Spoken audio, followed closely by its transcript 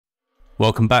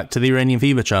Welcome back to the Iranian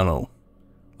Fever channel.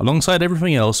 Alongside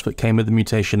everything else that came with the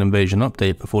Mutation Invasion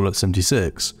update for Fallout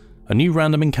 76, a new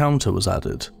random encounter was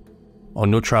added.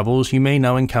 On your travels, you may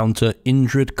now encounter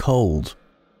Indrid Cold,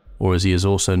 or as he is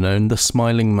also known, the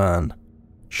Smiling Man.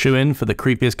 Shoo-in for the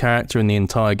creepiest character in the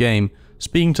entire game,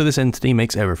 speaking to this entity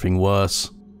makes everything worse.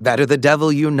 Better the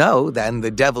devil you know than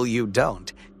the devil you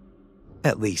don't.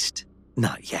 At least,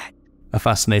 not yet. A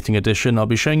fascinating addition. I'll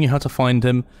be showing you how to find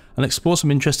him and explore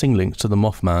some interesting links to the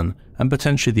Mothman and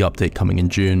potentially the update coming in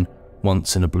June,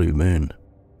 Once in a Blue Moon.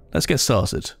 Let's get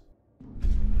started.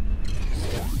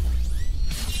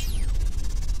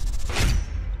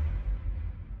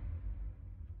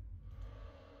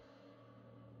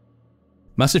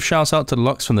 Massive shout out to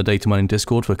Lux from the Data Mining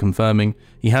Discord for confirming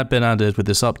he had been added with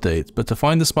this update, but to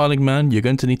find the Smiling Man you're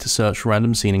going to need to search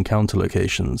random scene encounter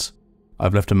locations.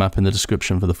 I've left a map in the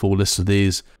description for the full list of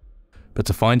these, but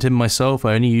to find him myself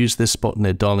I only used this spot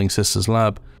near Darling Sister's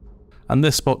lab and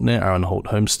this spot near Aaron Holt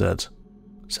Homestead,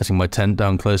 setting my tent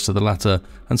down close to the latter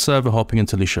and server hopping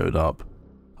until he showed up.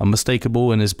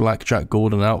 Unmistakable in his black Jack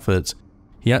Gordon outfit,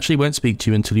 he actually won't speak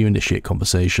to you until you initiate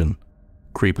conversation,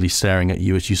 creepily staring at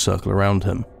you as you circle around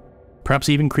him. Perhaps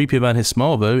even creepier than his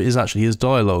smile though is actually his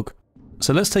dialogue,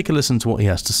 so let's take a listen to what he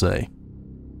has to say.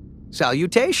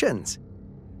 Salutations!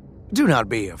 Do not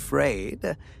be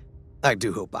afraid. I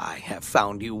do hope I have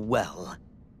found you well.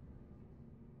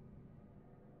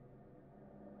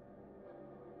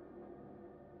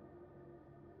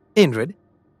 Indrid,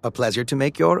 a pleasure to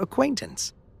make your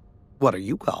acquaintance. What are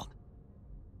you called?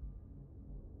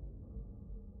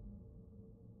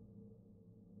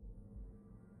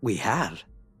 We have,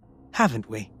 haven't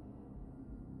we?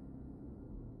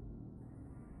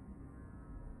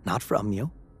 Not from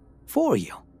you, for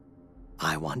you.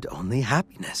 I want only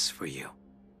happiness for you.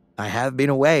 I have been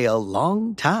away a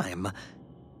long time.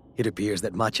 It appears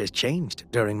that much has changed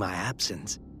during my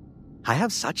absence. I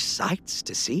have such sights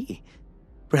to see.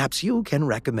 Perhaps you can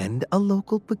recommend a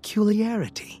local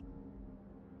peculiarity.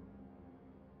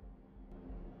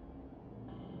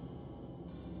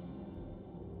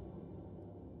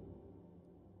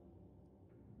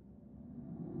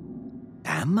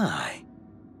 Am I?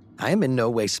 I am in no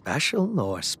way special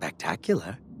or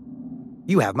spectacular.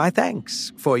 You have my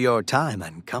thanks for your time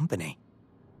and company.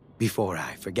 Before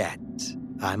I forget,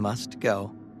 I must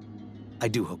go. I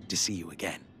do hope to see you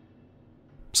again.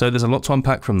 So there's a lot to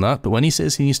unpack from that, but when he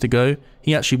says he needs to go,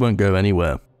 he actually won't go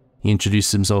anywhere. He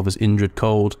introduces himself as Indrid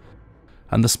Cold,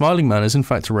 and the Smiling Man is in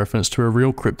fact a reference to a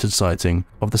real cryptid sighting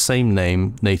of the same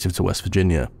name native to West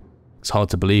Virginia. It's hard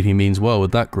to believe he means well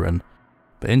with that grin,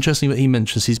 but interesting that he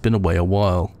mentions he's been away a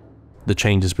while. The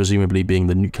change is presumably being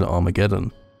the nuclear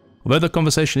Armageddon. Although the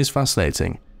conversation is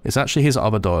fascinating, it's actually his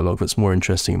other dialogue that's more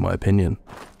interesting in my opinion.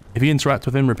 If you interact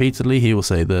with him repeatedly, he will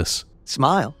say this.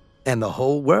 Smile, and the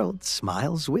whole world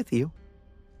smiles with you.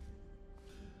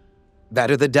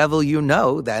 Better the devil you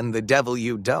know than the devil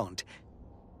you don't.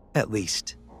 At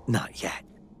least, not yet.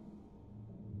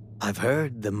 I've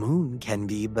heard the moon can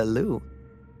be blue,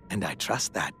 and I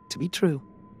trust that to be true.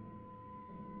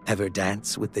 Ever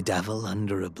dance with the devil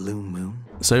under a blue moon?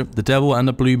 So, the devil and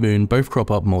a blue moon both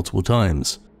crop up multiple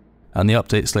times, and the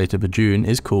update slated for June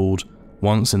is called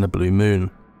Once in a Blue Moon.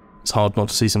 It's hard not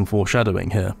to see some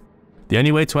foreshadowing here. The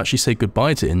only way to actually say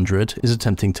goodbye to Indrid is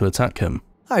attempting to attack him.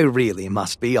 I really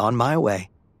must be on my way,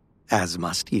 as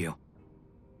must you.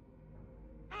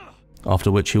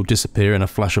 After which he'll disappear in a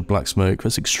flash of black smoke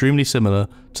that's extremely similar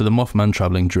to the Mothman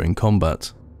travelling during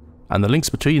combat. And the links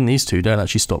between these two don't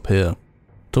actually stop here.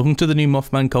 Talking to the new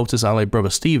Mothman cultist ally brother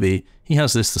Stevie, he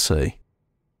has this to say.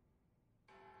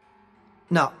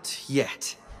 Not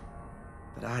yet,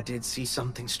 but I did see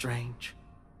something strange.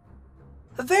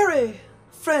 A very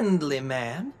friendly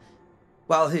man.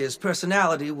 While his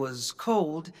personality was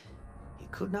cold, he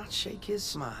could not shake his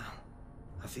smile.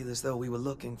 I feel as though we were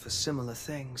looking for similar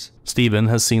things. Stephen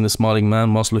has seen the Smiling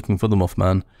Man whilst looking for the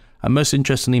Mothman, and most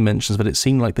interestingly mentions that it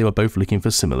seemed like they were both looking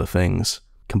for similar things,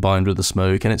 combined with the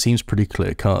smoke, and it seems pretty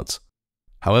clear cut.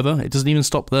 However, it doesn't even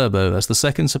stop there though, as the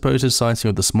second supposed sighting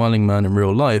of the Smiling Man in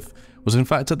real life was in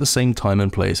fact at the same time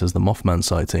and place as the Mothman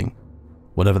sighting.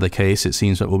 Whatever the case, it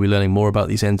seems that we'll be learning more about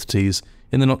these entities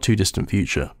in the not too distant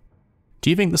future. Do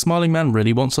you think the Smiling Man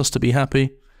really wants us to be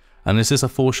happy? And is this a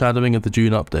foreshadowing of the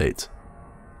June update?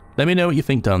 Let me know what you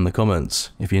think down in the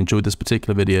comments. If you enjoyed this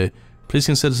particular video, please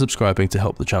consider subscribing to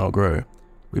help the channel grow.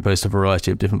 We post a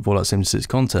variety of different Fallout 76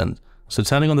 content, so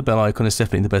turning on the bell icon is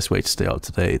definitely the best way to stay up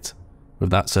to date. With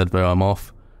that said though, I'm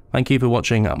off. Thank you for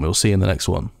watching and we'll see you in the next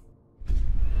one.